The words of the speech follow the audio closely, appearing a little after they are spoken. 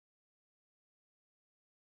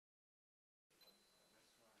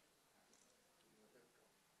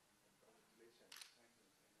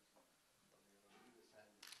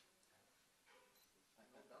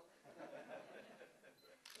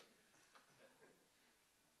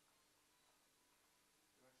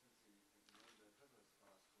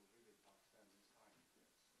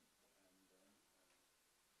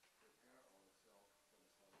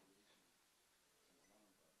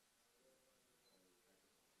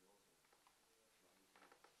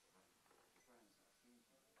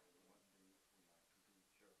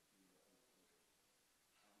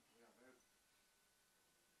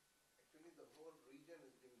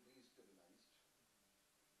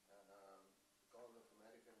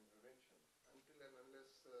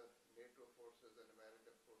NATO forces and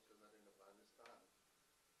American forces are in Afghanistan,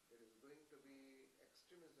 there is going to be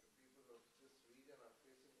extremism. People of this region are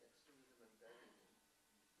facing extremism and terrorism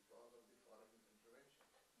because of the foreign intervention.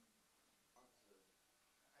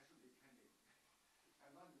 I should be candid.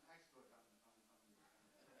 I'm not an expert on Afghanistan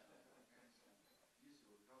issue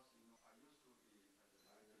because I used to be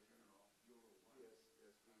as a Director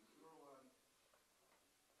General of Euro 1.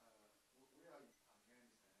 Yes, yes, Euro 1, we are in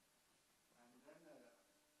Afghanistan, and then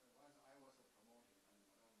once I was promoted,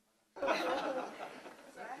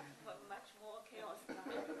 much more chaos now.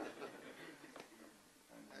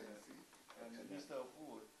 and Mr.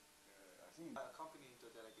 Hu, I think accompanying the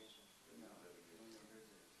delegation.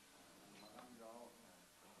 Madame Rao,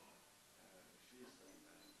 she's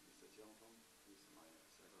Mr. Jiang Feng, he's my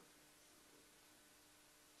secretary.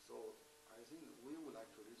 So I think we would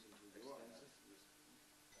like to listen to your answers.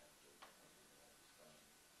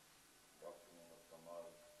 Dr. Muhammad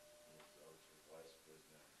Kamal is also Vice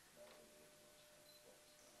President now in the Pakistan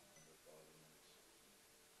in the Parliament.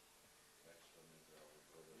 Next one is our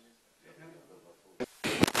brother.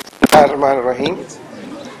 Bismillahirrahmanirrahim.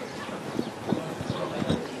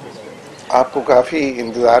 आपको काफ़ी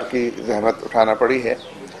इंतज़ार की ज़हमत उठाना पड़ी है,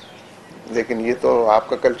 लेकिन ये तो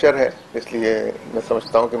आपका कल्चर है, इसलिए मैं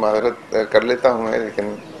समझता हूँ कि माज़रत कर लेता हूँ मैं, लेकिन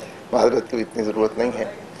माज़रत की इतनी ज़रूरत नहीं है।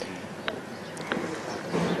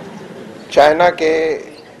 चाइना के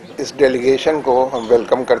इस डेलीगेशन को हम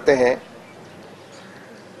वेलकम करते हैं।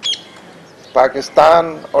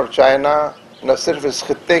 पाकिस्तान और चाइना न सिर्फ इस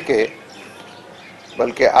खित्ते के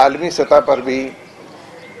बल्कि आलमी सतह पर भी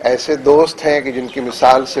ऐसे दोस्त हैं कि जिनकी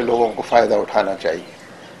मिसाल से लोगों को फ़ायदा उठाना चाहिए।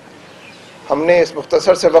 हमने इस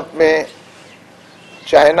मुख्तसर से वक्त में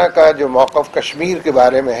चाइना का जो मौक़िफ़ कश्मीर के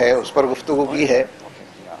बारे में है उस पर गुफ्तगू की है।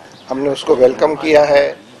 हमने उसको वेलकम किया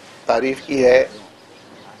है, तारीफ़ की है,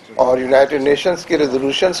 और यूनाइटेड नेशंस की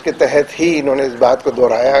रेजोल्यूशंस के तहत ही इन्होंने इस बात को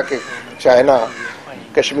दोहराया कि चाइना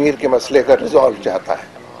कश्मीर के मसले का रिजॉल्व चाहता है।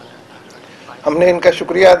 हमने इनका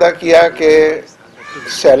शुक्रिया अदा किया कि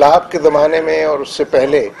सैलाब के ज़माने में और उससे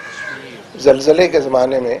पहले ज़लज़ले के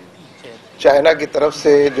ज़माने में चाइना की तरफ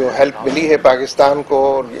से जो हेल्प मिली है पाकिस्तान को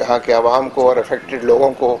और यहाँ के आवाम को और अफेक्टेड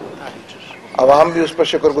लोगों को, आवाम भी उस पर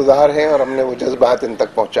शुक्रगुजार हैं और हमने वो जज्बात इन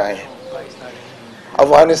तक पहुँचाए हैं।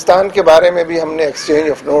 अफ़गानिस्तान के बारे में भी हमने एक्सचेंज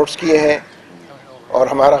ऑफ नोट्स किए हैं और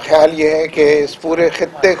हमारा ख्याल ये है कि इस पूरे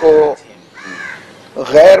खित्ते को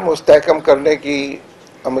गैर मुस्तहकम करने की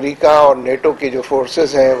अमेरिका और नेटो की जो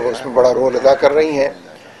फोर्सेस हैं वो उसमें बड़ा रोल अदा कर रही हैं।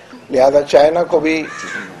 लिहाजा चाइना को भी,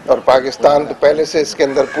 और पाकिस्तान तो पहले से इसके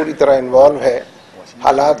अंदर पूरी तरह इन्वॉल्व है,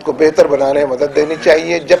 हालात को बेहतर बनाने में मदद देनी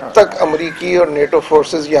चाहिए। जब तक अमेरिकी और नेटो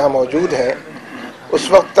फोर्सेस यहाँ मौजूद हैं उस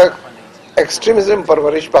वक्त तक एक्सट्रीमिज़म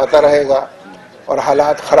परवरिश पाता रहेगा और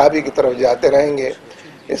हालात ख़राबी की तरफ जाते रहेंगे।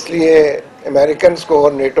 इसलिए अमेरिकन्स को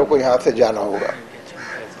और नेटो को यहाँ से जाना होगा।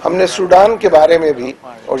 हमने सूडान के बारे में भी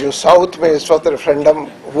और जो साउथ में इस वक्त रेफरेंडम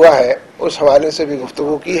हुआ है उस हवाले से भी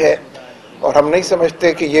गुफ्तगू की है, और हम नहीं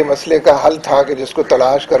समझते कि ये मसले का हल था कि जिसको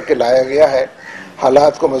तलाश करके लाया गया है।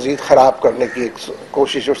 हालात को मज़ीद ख़राब करने की एक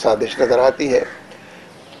कोशिश और साजिश नज़र आती है।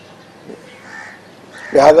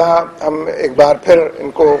 लिहाजा हम एक बार फिर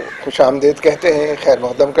इनको खुशामदीद कहते हैं, खैर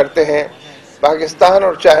मक़दम करते हैं। पाकिस्तान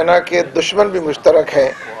और चाइना के दुश्मन भी मुश्तरक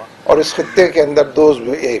हैं और इस खित्ते के अंदर दोस्त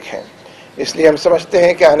भी एक हैं। इसलिए हम समझते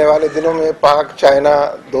हैं कि आने वाले दिनों में पाक चाइना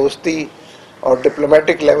दोस्ती और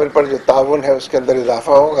डिप्लोमेटिक लेवल पर जो ताउन है उसके अंदर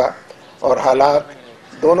इजाफा होगा और हालात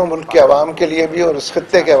दोनों मुल्क के अवाम के लिए भी और इस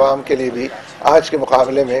खित्ते के अवाम के लिए भी आज के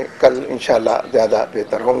मुकाबले में कल इंशाअल्लाह ज़्यादा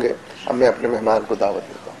बेहतर होंगे। अब मैं अपने मेहमान को दावत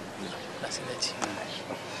देता हूँ।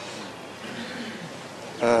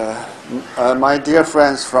 My dear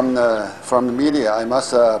friends from the media, I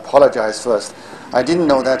must apologize first. I didn't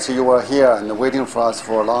know that you were here and waiting for us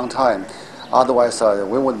for a long time. Otherwise,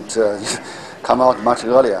 we wouldn't come out much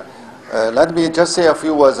earlier. Let me just say a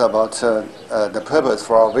few words about the purpose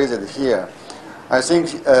for our visit here. I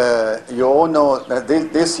think you all know that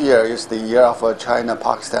this year is the year of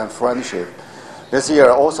China-Pakistan friendship. This year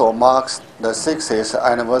also marks the 60th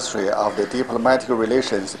anniversary of the diplomatic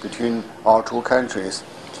relations between our two countries.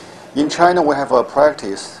 In China, we have a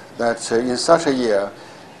practice that in such a year,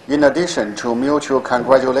 in addition to mutual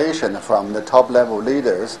congratulation from the top-level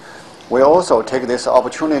leaders, we also take this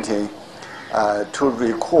opportunity to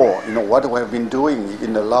recall what we have been doing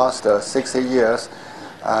in the last 60 years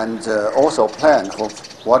and also plan for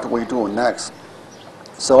what we do next.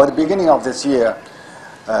 So at the beginning of this year,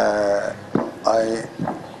 I,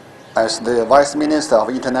 as the Vice Minister of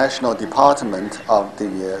International Department of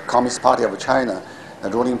the Communist Party of China, the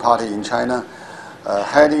ruling party in China,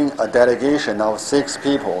 heading a delegation of 6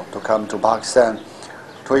 people to come to Pakistan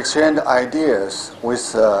to exchange ideas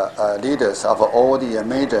with leaders of all the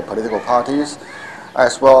major political parties,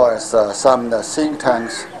 as well as some think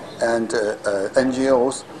tanks and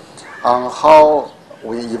NGOs, on how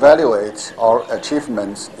we evaluate our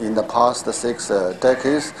achievements in the past 6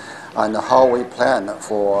 decades and how we plan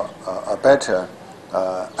for a better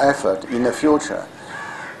effort in the future.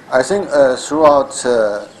 I think throughout,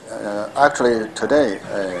 actually today,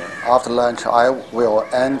 after lunch, I will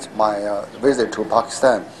end my visit to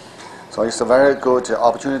Pakistan. So it's a very good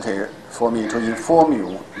opportunity for me to inform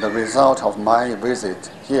you the result of my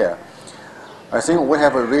visit here. I think we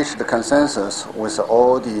have reached the consensus with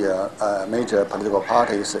all the major political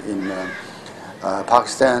parties in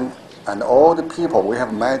Pakistan and all the people we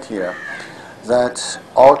have met here that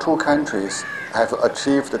our two countries have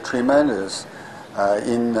achieved tremendous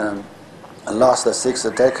in the last 6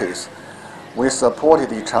 decades. We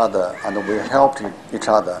supported each other and we helped each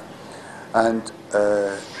other. And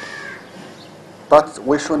but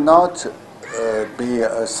we should not be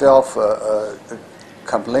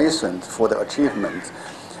self-complacent for the achievement.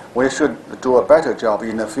 We should do a better job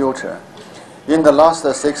in the future. In the last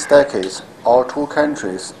 6 decades, our two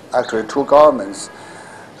countries, actually two governments,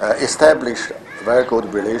 established very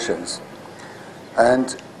good relations.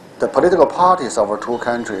 And the political parties of our two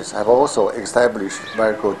countries have also established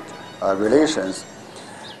very good relations.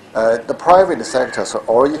 The private sectors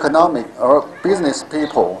or economic or business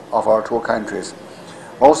people of our two countries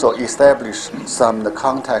also established some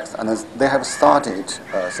contacts and they have started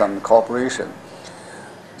some cooperation.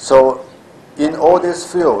 So in all these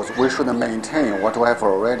fields, we should maintain what we have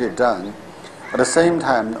already done. At the same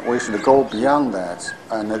time, we should go beyond that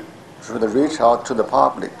and should reach out to the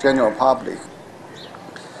public, general public.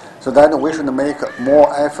 So that we should make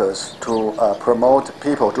more efforts to promote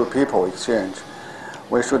people-to-people exchange.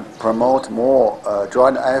 We should promote more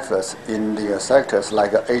joint efforts in the sectors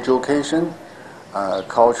like education,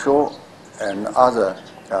 cultural, and other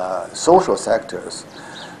social sectors.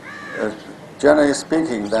 Generally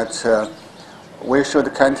speaking, that we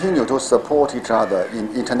should continue to support each other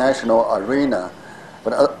in international arena,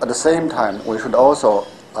 but at the same time, we should also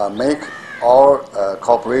make our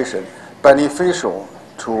cooperation beneficial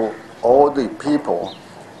to all the people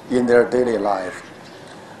in their daily life.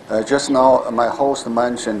 Just now, my host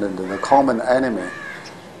mentioned the common enemy.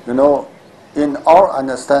 You know, in our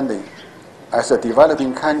understanding, as a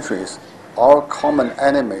developing countries, our common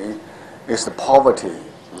enemy is poverty,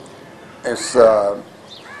 is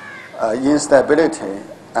instability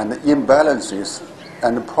and imbalances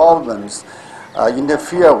and problems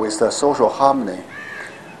interfere with the social harmony.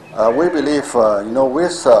 We believe,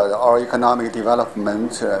 with our economic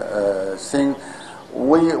development thing,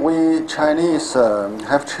 we Chinese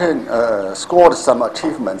have scored some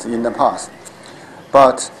achievements in the past,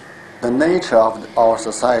 but the nature of our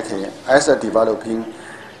society as a developing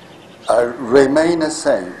remain the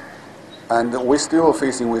same, and we're still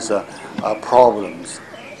facing with problems,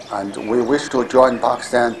 and we wish to join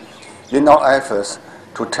Pakistan in our efforts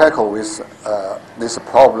to tackle with these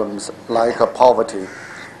problems like poverty,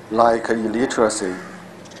 like illiteracy,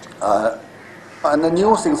 and the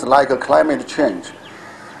new things like climate change.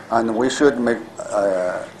 And we should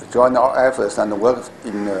join our efforts and work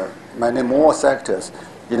in many more sectors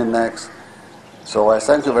in the next. So I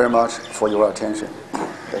thank you very much for your attention.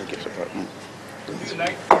 Thank you, sir. Would you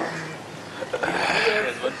like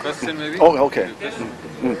there's one question maybe? Oh, okay.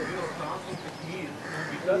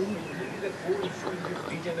 Because it is a core issue in this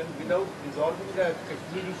region, and without resolving the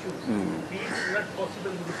Kashmir issue, peace is not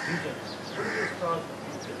possible in this region. What is your stance?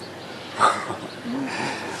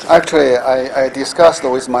 Actually, I discussed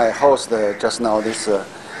with my host just now this.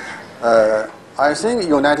 I think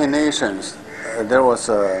United Nations, there was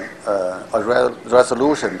a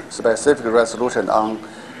resolution, specific resolution on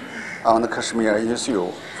the Kashmir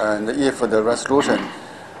issue, and if the resolution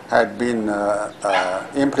had been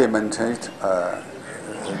implemented,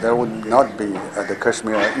 there would not be the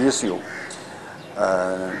Kashmir issue.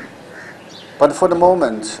 But for the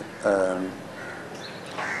moment,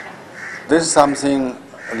 this is something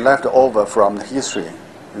left over from the history,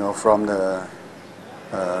 from the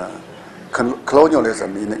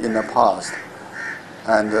colonialism in the past,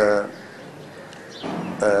 and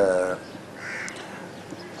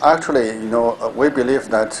actually, we believe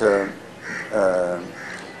that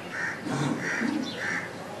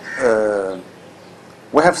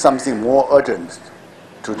we have something more urgent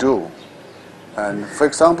to do. And for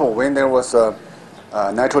example, when there was a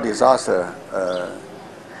natural disaster,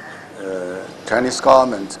 Chinese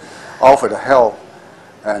government offered help,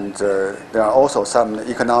 and there are also some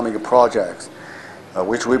economic projects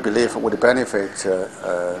which we believe would benefit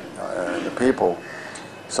the people.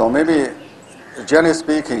 So maybe, generally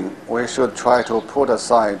speaking, we should try to put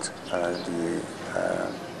aside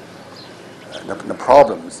the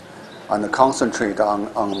problems and concentrate on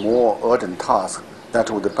more urgent tasks that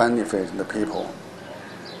would benefit the people.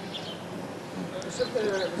 There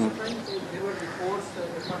were reports,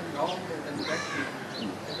 if I'm wrong, and correctly,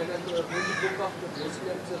 that when the book of the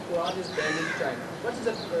Muslims, the Quran is banned in China. What is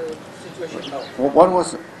the situation now?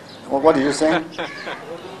 What did you say? The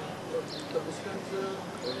Muslims,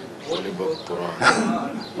 holy book Quran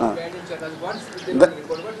is banned in China. What is the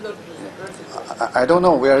current situation? I don't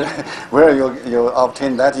know where you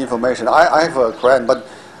obtain that information. I have a Quran, but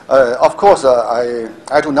of course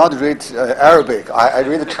I do not read Arabic. I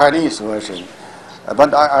read the Chinese version,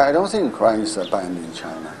 but I don't think Quran is banned in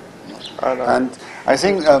China. And I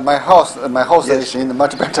think my house is in a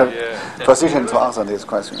much better position to answer this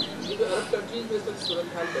question.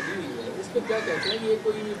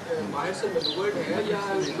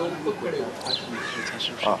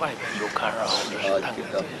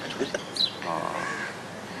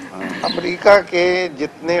 America के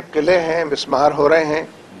जितने किले हैं मिस्मार हो रहे हैं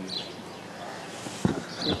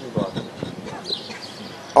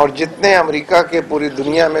और जितने America के पूरी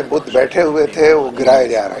दुनिया में बुत बैठे हुए थे वो गिराए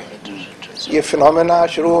जा रहे हैं। ये फिनोमेना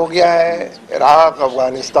शुरू हो गया है इराक,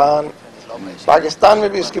 अफगानिस्तान, पाकिस्तान में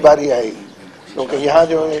भी इसकी बारी आएगी, क्योंकि यहाँ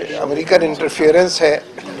जो अमेरिकन इंटरफेरेंस है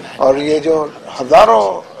और ये जो हज़ारों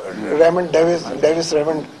डेविस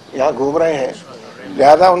रेमंड यहाँ घूम रहे हैं,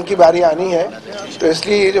 लिहाजा उनकी बारी आनी है। तो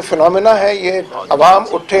इसलिए ये जो फिनोमेना है ये अवाम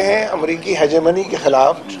उठे हैं अमेरिकी हेजेमनी के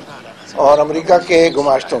खिलाफ और अमेरिका के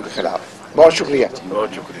गुमाश्तों के खिलाफ। बहुत शुक्रिया।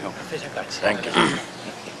 Thank you.